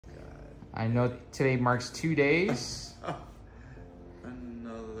I know today marks 2 days.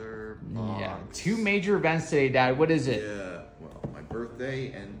 Another box. Yeah, 2 major events today, Dad. What is it? Yeah, well, my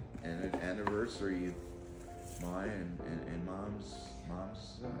birthday and an anniversary, mine and mom's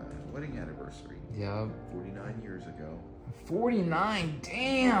wedding anniversary. Yeah. 49 years ago. 49,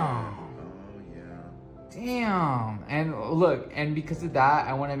 damn. Oh, yeah. Damn. And look, and because of that,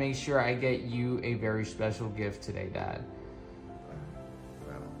 I want to make sure I get you a very special gift today, Dad.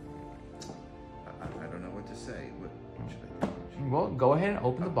 Well, I don't know what to say. What should I do? Well, go ahead and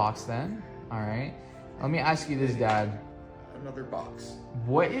open the box then. All right. Let me ask you this, Dad. Another box.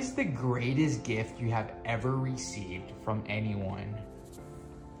 What is the greatest gift you have ever received from anyone?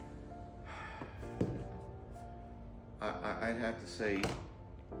 I'd have to say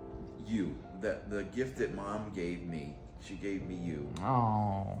you. The gift that Mom gave me. She gave me you.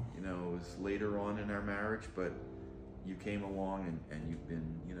 Oh. You know, it was later on in our marriage, but you came along and you've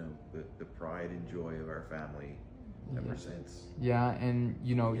been, you know, the pride and joy of our family ever since. Yeah, and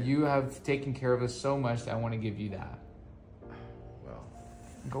you know, Yeah. you have taken care of us so much that I want to give you that. Well,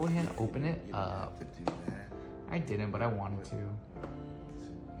 Go ahead and open it you don't up. have to do that. I didn't, but I wanted to. What's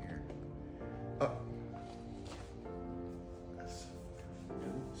in here? Oh. That's a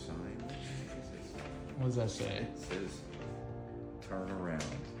new sign. What is this? What does that say? It says, turn around.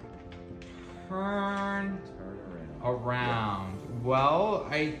 Turn Turn around. around. Well,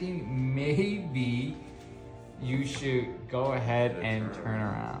 I think maybe you should go ahead and turn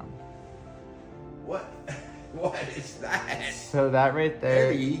around. What? What is that? So that right there,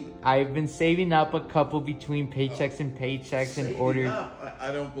 Eddie. I've been saving up a couple between paychecks and paychecks in Saving order. up. I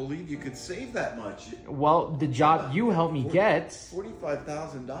don't believe you could save that much. Well, the job you helped me get,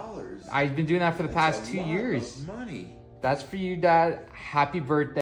 $45,000. I've been doing that for the past That's a 2 lot years. of money. That's for you, Dad. Happy birthday.